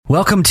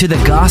Welcome to the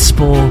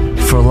Gospel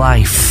for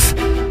Life.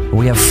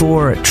 We have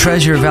 4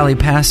 Treasure Valley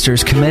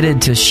pastors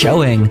committed to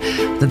showing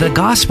that the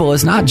gospel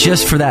is not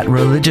just for that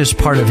religious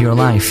part of your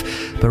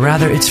life, but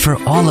rather it's for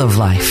all of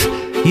life.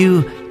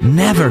 You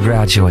never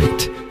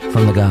graduate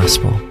from the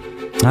gospel.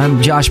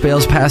 I'm Josh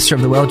Bales, pastor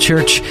of the Well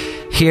Church,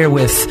 here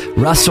with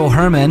Russell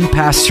Herman,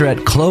 pastor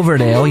at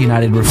Cloverdale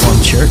United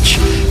Reformed Church,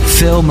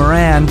 Phil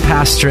Moran,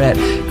 pastor at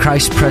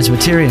Christ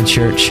Presbyterian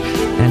Church,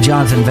 and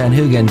Jonathan Van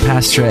Hoogen,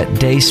 pastor at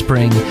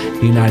Dayspring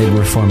United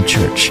Reformed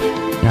Church.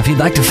 Now, if you'd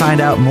like to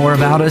find out more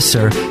about us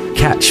or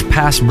catch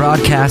past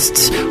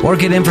broadcasts or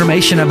get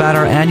information about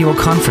our annual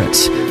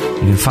conference,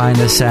 you can find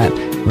us at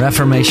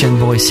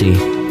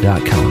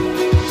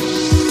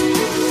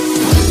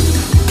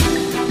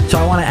reformationboise.com. So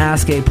I want to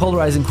ask a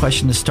polarizing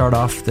question to start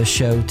off the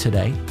show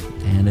today.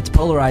 And it's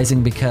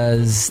polarizing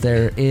because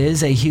there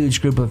is a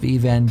huge group of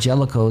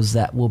evangelicals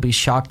that will be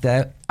shocked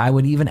that I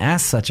would even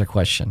ask such a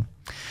question.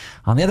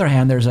 On the other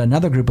hand, there's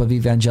another group of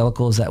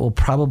evangelicals that will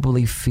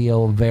probably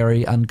feel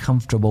very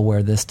uncomfortable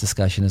where this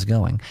discussion is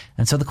going.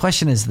 And so the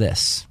question is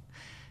this: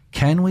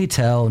 can we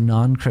tell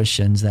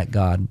non-Christians that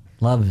God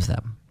loves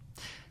them?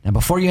 Now,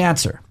 before you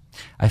answer,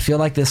 I feel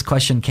like this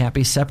question can't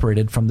be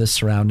separated from the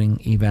surrounding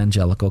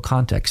evangelical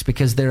context,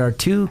 because there are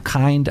two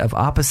kind of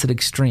opposite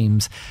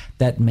extremes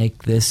that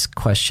make this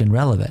question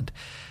relevant.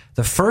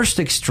 The first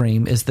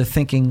extreme is the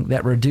thinking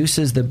that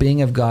reduces the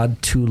being of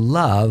God to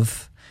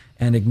love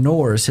and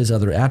ignores his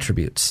other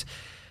attributes.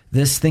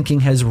 This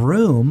thinking has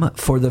room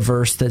for the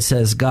verse that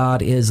says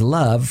God is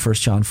love, 1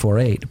 John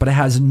 4:8, but it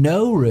has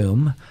no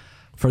room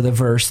for the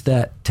verse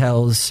that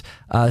tells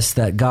us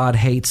that God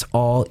hates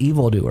all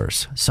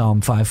evildoers,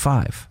 Psalm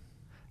 5:5.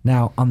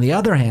 Now, on the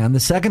other hand, the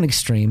second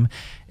extreme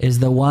is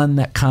the one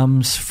that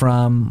comes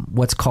from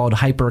what's called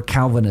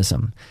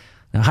hyper-Calvinism.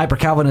 Now,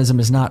 hyper-Calvinism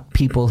is not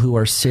people who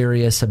are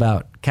serious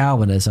about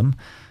Calvinism.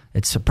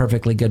 It's a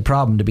perfectly good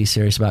problem to be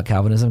serious about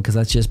Calvinism because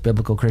that's just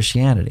biblical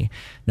Christianity.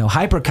 No,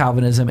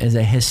 hyper-Calvinism is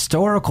a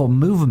historical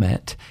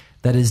movement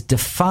that is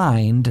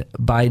defined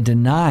by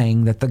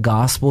denying that the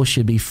gospel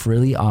should be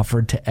freely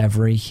offered to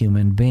every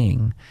human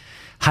being.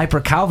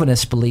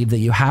 Hyper-Calvinists believe that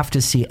you have to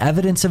see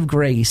evidence of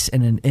grace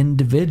in an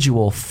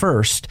individual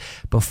first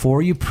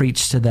before you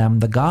preach to them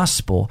the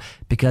gospel,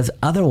 because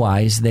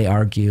otherwise, they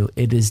argue,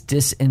 it is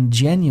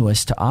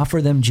disingenuous to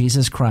offer them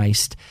Jesus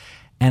Christ,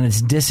 and it's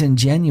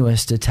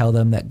disingenuous to tell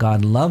them that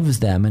God loves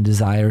them and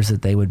desires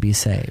that they would be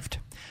saved.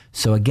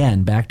 So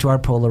again, back to our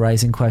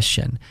polarizing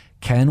question: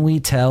 can we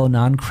tell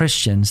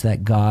non-Christians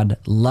that God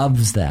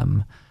loves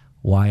them?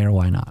 Why or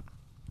why not?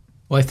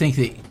 Well, I think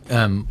that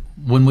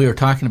when we were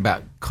talking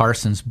about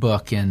Carson's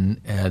book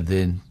and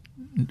the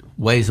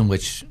ways in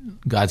which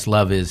God's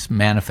love is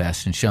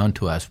manifest and shown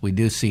to us, we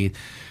do see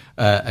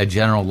a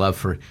general love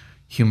for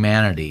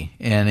humanity.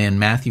 And in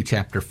Matthew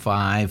chapter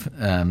 5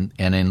 and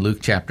in Luke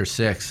chapter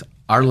 6,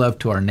 our love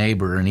to our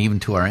neighbor and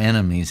even to our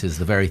enemies is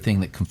the very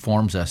thing that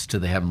conforms us to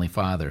the Heavenly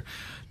Father.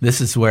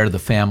 This is where the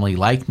family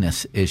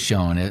likeness is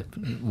shown.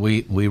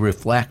 We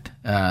reflect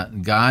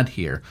God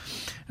here.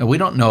 And we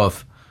don't know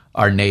if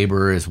our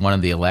neighbor is one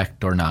of the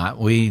elect or not.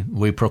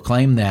 We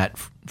proclaim that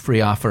free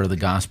offer of the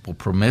gospel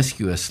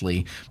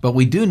promiscuously, but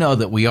we do know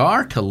that we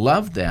are to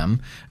love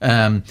them,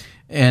 and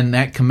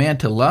that command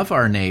to love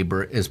our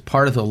neighbor is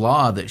part of the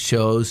law that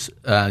shows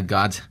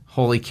God's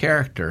holy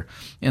character.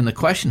 And the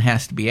question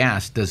has to be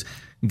asked: does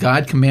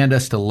God command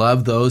us to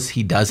love those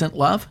he doesn't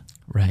love?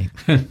 Right.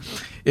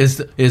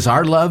 Is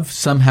our love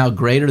somehow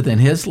greater than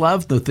his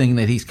love, the thing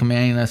that he's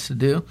commanding us to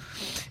do?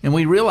 And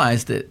we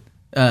realize that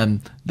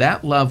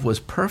that love was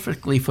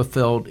perfectly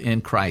fulfilled in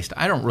Christ.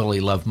 I don't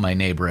really love my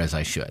neighbor as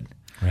I should.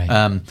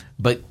 Right.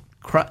 But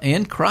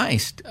in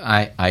Christ,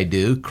 I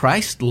do.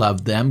 Christ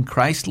loved them.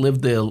 Christ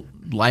lived the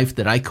life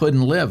that I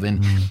couldn't live.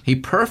 And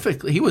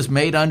he was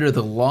made under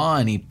the law,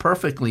 and he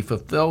perfectly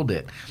fulfilled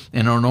it.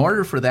 And in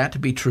order for that to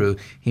be true,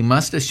 he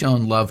must have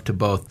shown love to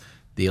both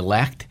the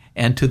elect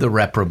and to the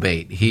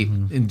reprobate.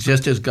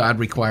 Just as God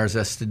requires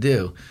us to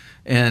do.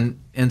 And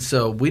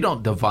so we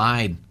don't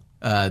divide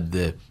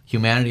the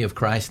humanity of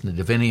Christ and the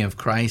divinity of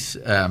Christ.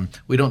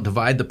 We don't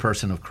divide the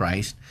person of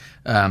Christ.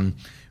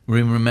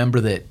 We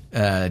remember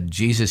that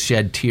Jesus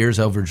shed tears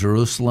over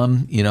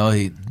Jerusalem. You know,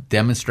 he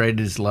demonstrated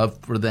his love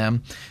for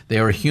them. They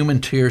were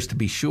human tears, to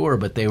be sure,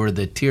 but they were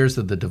the tears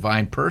of the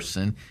divine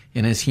person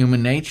in his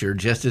human nature,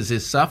 just as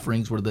his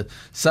sufferings were the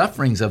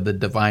sufferings of the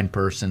divine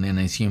person in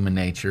his human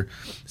nature.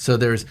 So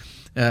there's,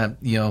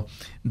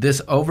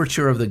 this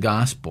overture of the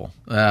gospel,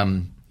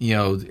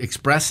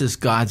 expresses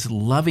God's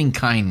loving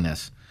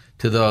kindness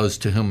to those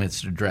to whom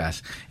it's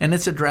addressed. And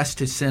it's addressed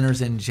to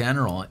sinners in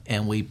general.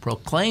 And we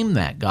proclaim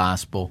that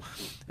gospel,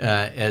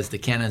 as the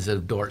canons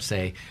of Dort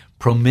say,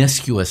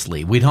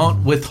 promiscuously. We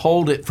don't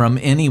withhold it from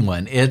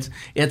anyone. It's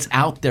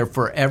out there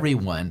for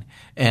everyone.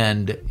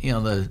 And,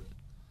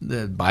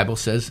 the Bible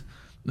says,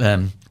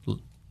 let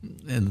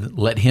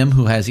him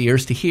who has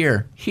ears to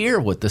hear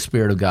what the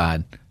Spirit of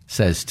God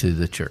says to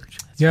the church.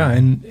 Yeah,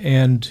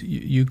 and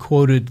you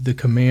quoted the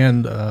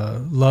command,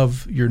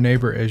 love your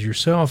neighbor as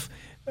yourself.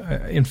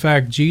 In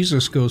fact,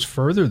 Jesus goes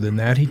further than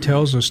that. He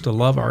tells us to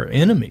love our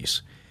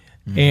enemies.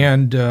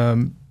 And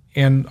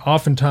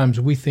oftentimes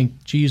we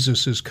think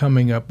Jesus is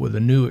coming up with a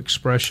new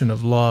expression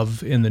of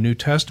love in the New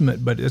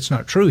Testament, but it's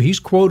not true. He's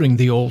quoting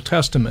the Old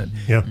Testament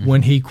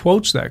when he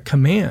quotes that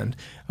command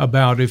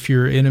about if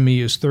your enemy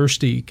is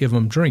thirsty, give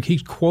him drink.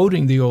 He's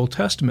quoting the Old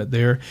Testament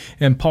there,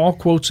 and Paul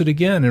quotes it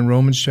again in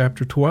Romans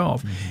chapter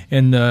 12.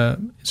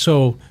 And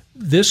so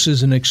this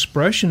is an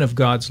expression of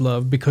God's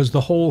love, because the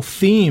whole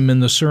theme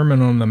in the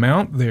Sermon on the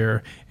Mount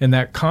there, in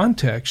that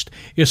context,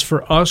 is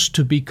for us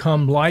to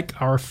become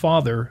like our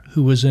Father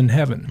who is in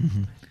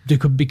heaven, to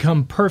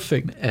become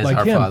perfect as like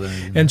our Him. Father.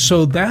 And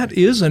so that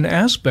is an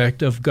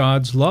aspect of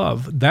God's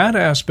love. That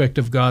aspect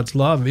of God's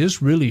love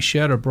is really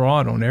shed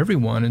abroad on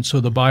everyone. And so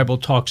the Bible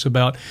talks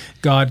about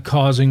God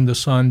causing the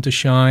sun to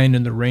shine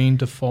and the rain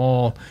to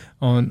fall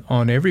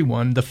on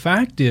everyone. The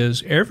fact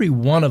is, every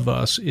one of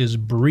us is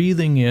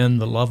breathing in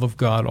the love of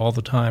God all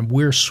the time.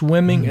 We're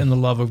swimming in the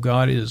love of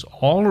God. It is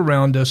all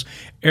around us.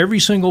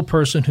 Every single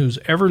person who's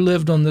ever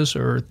lived on this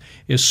earth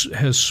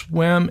has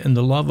swam in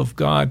the love of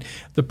God.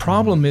 The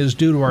problem is,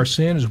 due to our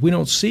sin, is we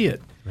don't see it.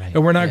 Right.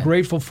 And we're not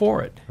grateful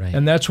for it. Right.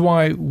 And that's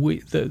why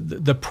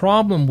the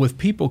problem with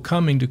people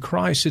coming to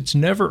Christ, it's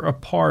never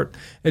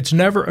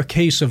a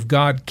case of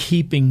God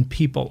keeping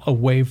people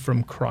away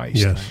from Christ.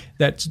 Yes.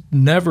 That's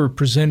never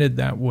presented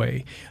that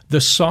way. The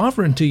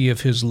sovereignty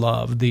of His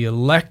love, the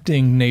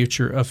electing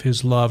nature of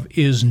His love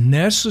is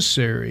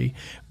necessary,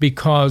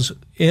 because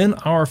in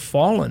our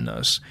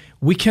fallenness,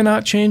 we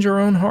cannot change our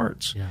own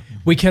hearts. Yeah.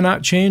 We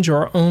cannot change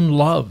our own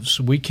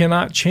loves. We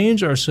cannot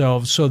change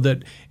ourselves so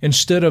that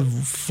instead of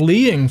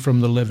fleeing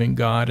from the living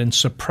God and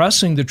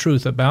suppressing the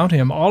truth about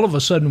Him, all of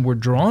a sudden we're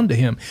drawn to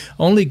Him.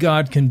 Only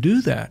God can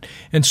do that.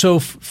 And so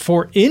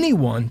for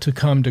anyone to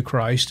come to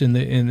Christ in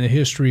the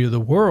history of the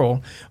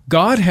world,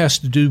 God has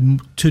to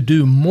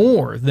do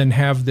more than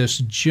have this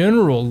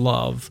general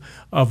love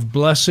of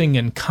blessing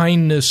and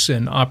kindness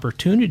and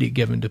opportunity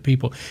given to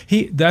people.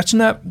 That's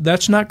not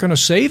going to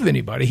save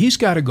anybody. He's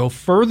got to go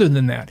further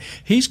than that.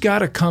 He's got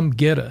to come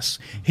get us.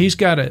 He's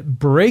got to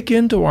break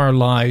into our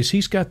lives.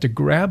 He's got to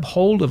grab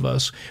hold of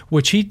us,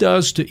 which He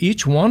does to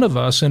each one of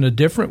us in a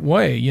different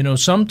way. You know,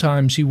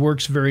 sometimes He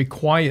works very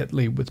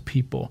quietly with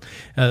people.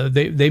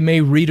 They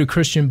may read a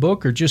Christian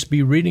book or just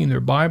be reading their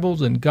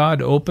Bibles, and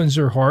God opens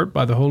their heart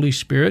by the Holy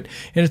Spirit,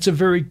 and it's a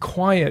very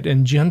quiet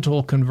and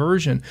gentle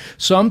conversion.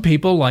 Some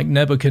people, like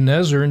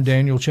Nebuchadnezzar in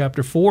Daniel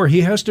chapter 4,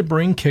 he has to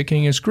bring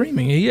kicking and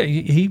screaming.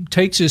 He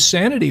takes his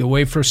sanity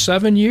away for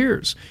 7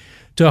 years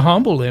to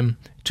humble him,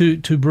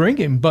 to bring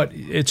him. But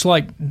it's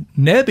like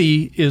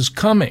Nebi is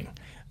coming.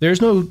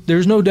 There's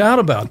no doubt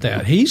about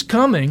that. He's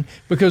coming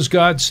because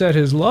God set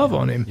His love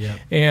on him.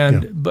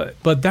 Yeah.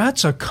 But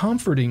that's a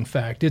comforting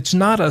fact. It's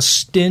not a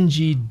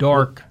stingy,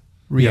 dark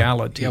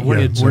reality. Yeah,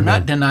 we're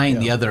not denying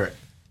the other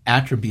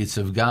attributes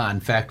of God.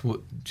 In fact,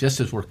 just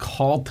as we're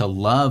called to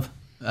love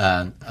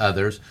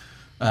others,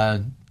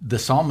 the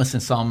psalmist in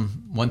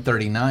Psalm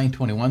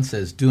 139:21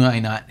 says, "Do I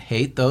not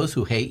hate those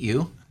who hate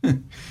you?"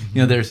 You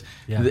know,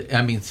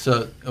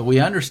 so we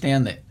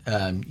understand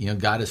that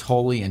God is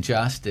holy and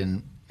just,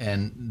 and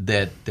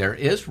that there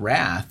is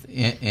wrath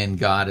in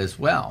God as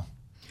well.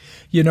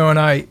 You know,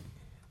 and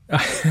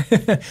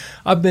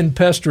I've been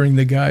pestering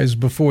the guys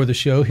before the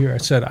show here. I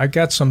said, I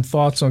got some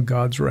thoughts on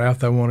God's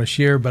wrath I want to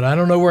share, but I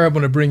don't know where I'm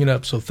going to bring it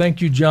up. So thank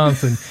you,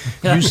 Jonathan.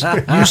 You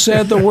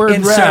said the word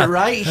Insert wrath.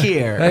 right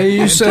here. Hey,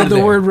 you said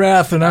the word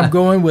wrath, and I'm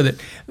going with it.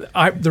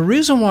 The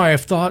reason why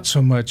I've thought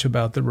so much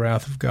about the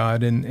wrath of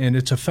God, and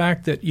it's a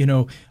fact that, you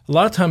know, a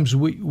lot of times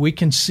we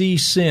can see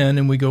sin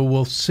and we go,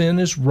 well, sin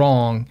is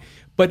wrong,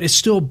 but it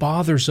still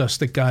bothers us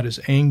that God is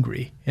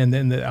angry, and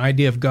then the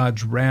idea of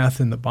God's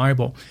wrath in the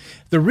Bible.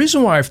 The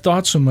reason why I've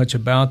thought so much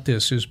about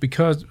this is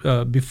because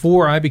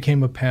before I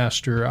became a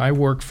pastor, I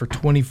worked for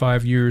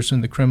 25 years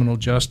in the criminal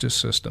justice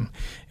system,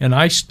 and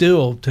I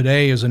still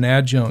today as an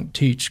adjunct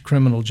teach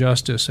criminal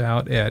justice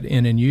out at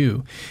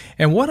NNU.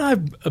 And what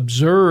I've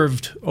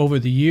observed over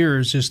the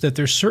years is that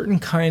there's certain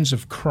kinds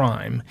of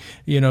crime,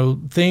 you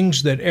know,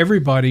 things that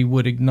everybody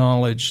would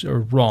acknowledge are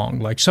wrong,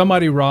 like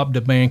somebody robbed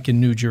a bank in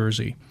New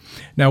Jersey.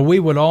 Now, we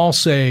would all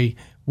say,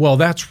 well,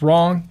 that's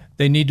wrong.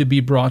 They need to be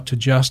brought to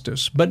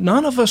justice. But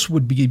none of us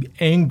would be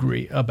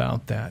angry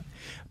about that.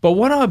 But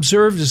what I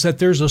observed is that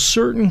there's a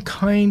certain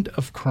kind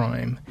of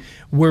crime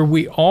where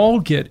we all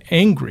get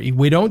angry.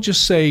 We don't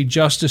just say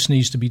justice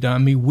needs to be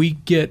done. I mean, we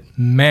get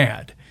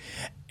mad.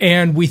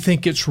 And we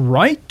think it's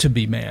right to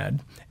be mad.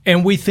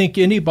 And we think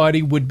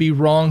anybody would be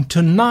wrong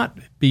to not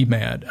be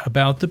mad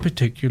about the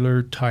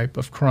particular type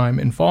of crime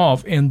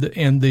involved. And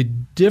the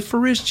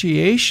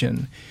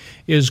differentiation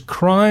is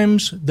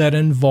crimes that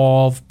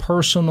involve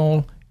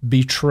personal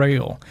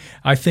betrayal.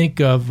 I think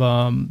of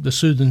the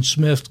Susan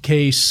Smith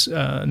case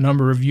a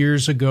number of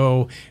years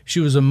ago.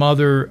 She was a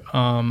mother.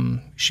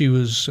 She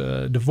was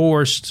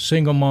divorced,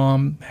 single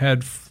mom,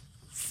 had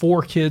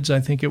 4 kids,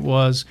 I think it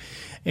was.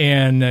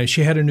 And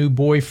she had a new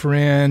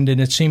boyfriend, and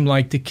it seemed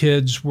like the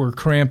kids were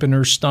cramping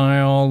her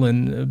style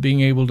and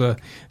being able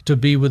to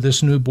be with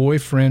this new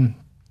boyfriend.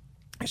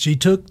 She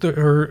took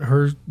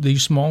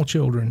these small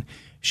children.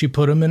 She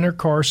put them in their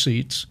car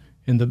seats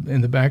in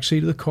the back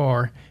seat of the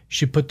car.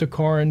 She put the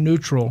car in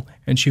neutral,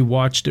 and she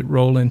watched it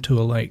roll into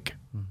a lake,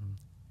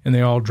 and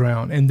they all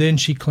drowned. And then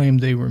she claimed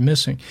they were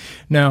missing.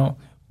 Now,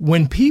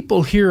 when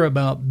people hear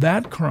about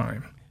that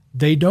crime,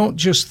 they don't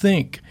just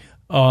think,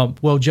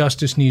 well,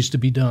 justice needs to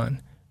be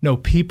done. No,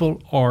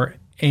 people are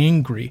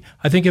angry.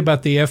 I think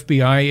about the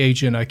FBI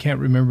agent. I can't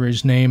remember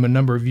his name. A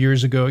number of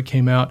years ago, it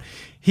came out.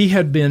 He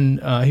had been,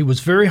 he was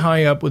very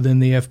high up within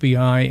the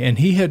FBI, and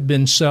he had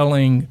been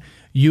selling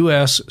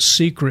U.S.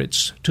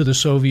 secrets to the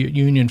Soviet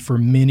Union for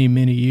many,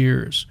 many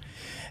years.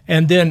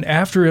 And then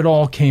after it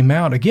all came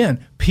out,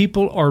 again,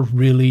 people are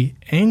really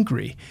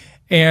angry.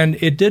 And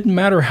it didn't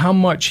matter how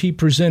much he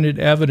presented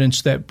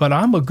evidence that, but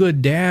I'm a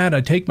good dad,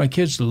 I take my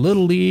kids to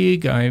Little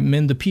League, I'm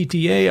in the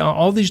PTA,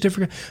 all these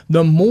different,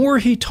 the more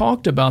he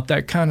talked about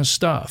that kind of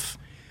stuff,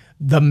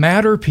 the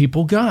madder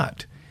people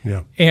got.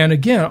 Yeah. And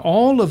again,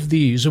 all of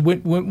these,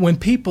 when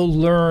people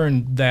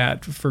learned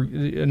that for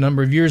a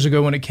number of years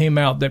ago when it came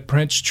out that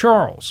Prince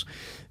Charles,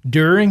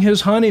 during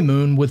his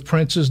honeymoon with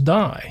Princess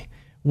Di,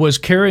 was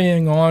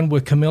carrying on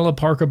with Camilla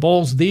Parker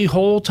Bowles the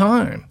whole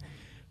time,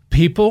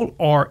 people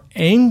are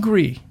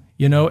angry.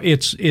 You know,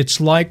 it's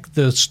like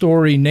the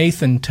story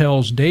Nathan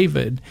tells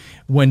David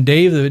when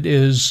David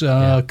is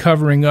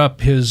covering up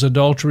his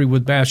adultery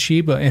with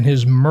Bathsheba and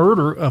his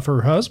murder of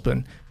her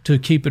husband to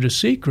keep it a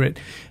secret.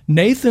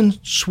 Nathan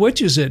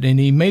switches it and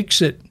he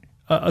makes it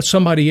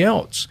somebody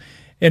else.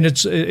 And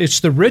it's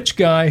the rich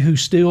guy who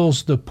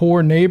steals the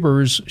poor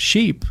neighbor's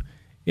sheep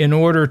in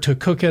order to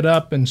cook it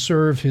up and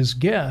serve his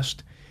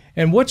guest.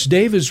 And what's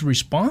David's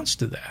response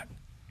to that?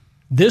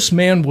 This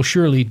man will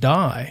surely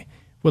die.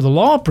 Well, the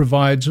law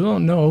provides, well,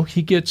 no,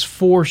 he gets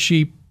 4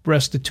 sheep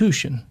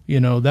restitution.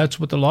 You know, that's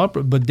what the law,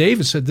 but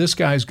David said, this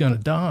guy's going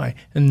to die.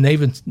 And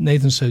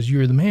Nathan says,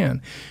 you're the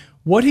man.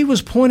 What he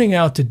was pointing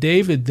out to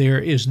David there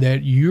is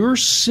that your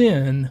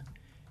sin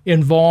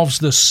involves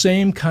the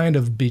same kind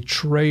of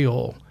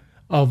betrayal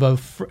of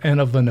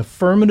an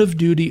affirmative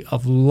duty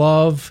of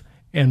love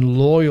and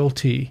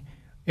loyalty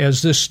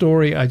as this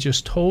story I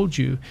just told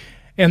you.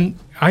 And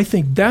I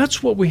think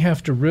that's what we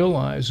have to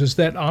realize, is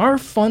that our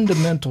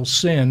fundamental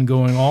sin,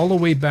 going all the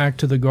way back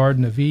to the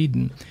Garden of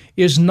Eden,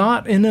 is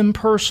not an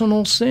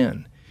impersonal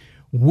sin.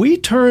 We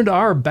turned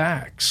our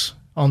backs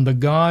on the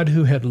God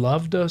who had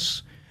loved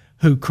us,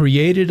 who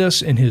created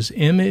us in his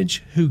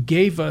image, who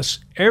gave us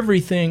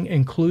everything,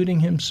 including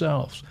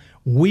himself.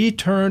 We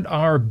turned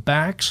our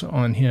backs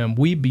on him.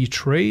 We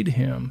betrayed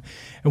him.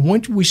 And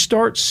when we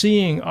start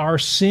seeing our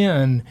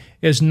sin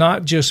as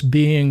not just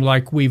being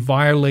like we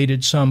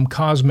violated some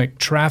cosmic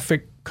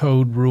traffic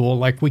code rule,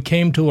 like we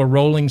came to a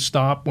rolling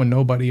stop when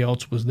nobody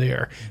else was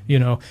there, you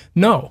know,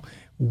 no.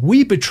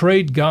 We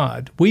betrayed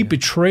God. We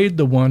betrayed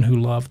the one who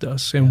loved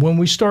us. And when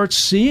we start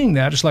seeing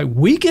that, it's like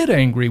we get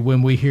angry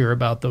when we hear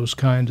about those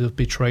kinds of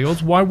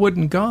betrayals. Why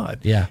wouldn't God?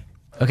 Yeah.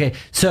 Okay,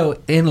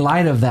 so in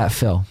light of that,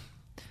 Phil,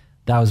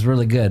 that was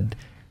really good.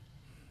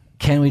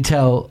 Can we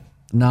tell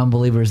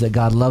non-believers that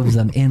God loves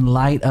them in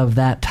light of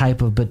that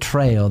type of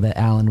betrayal that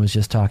Alan was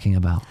just talking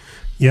about?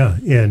 Yeah,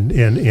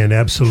 and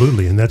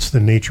absolutely. And that's the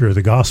nature of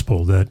the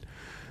gospel, that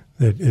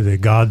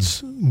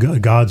God's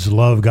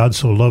love, God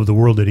so loved the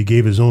world that he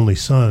gave his only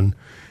son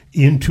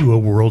into a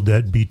world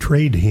that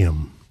betrayed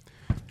him,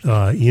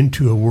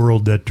 into a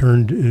world that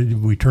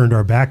we turned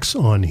our backs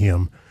on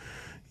him.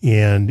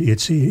 And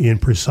it's in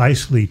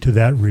precisely to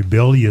that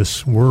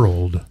rebellious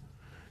world,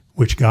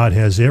 which God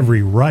has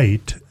every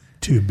right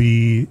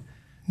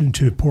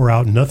to pour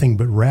out nothing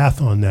but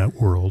wrath on that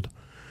world.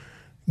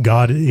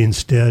 God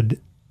instead,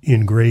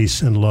 in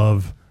grace and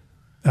love,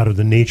 out of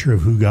the nature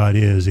of who God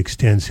is,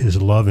 extends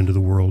his love into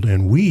the world.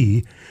 And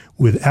we,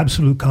 with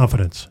absolute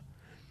confidence,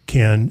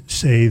 can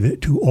say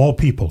that to all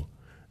people,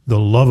 the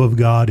love of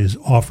God is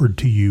offered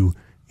to you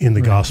in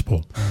the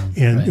gospel.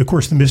 And of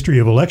course, the mystery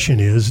of election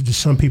is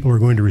some people are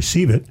going to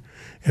receive it,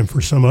 and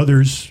for some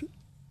others,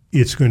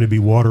 it's going to be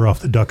water off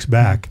the duck's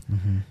back.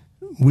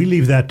 Mm-hmm. We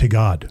leave that to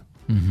God.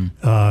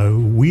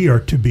 Mm-hmm. We are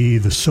to be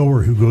the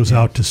sower who goes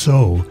out to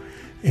sow,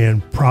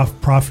 and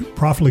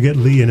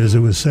profligately, and as it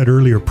was said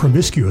earlier,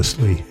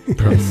 promiscuously.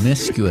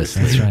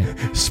 That's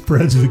right.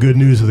 Spreads the good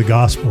news of the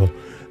gospel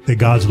that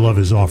God's love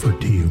is offered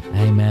to you.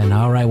 Amen.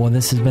 All right. Well,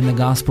 this has been the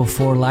Gospel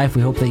for Life.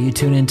 We hope that you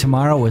tune in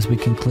tomorrow as we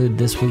conclude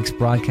this week's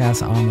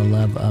broadcast on the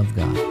love of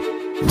God.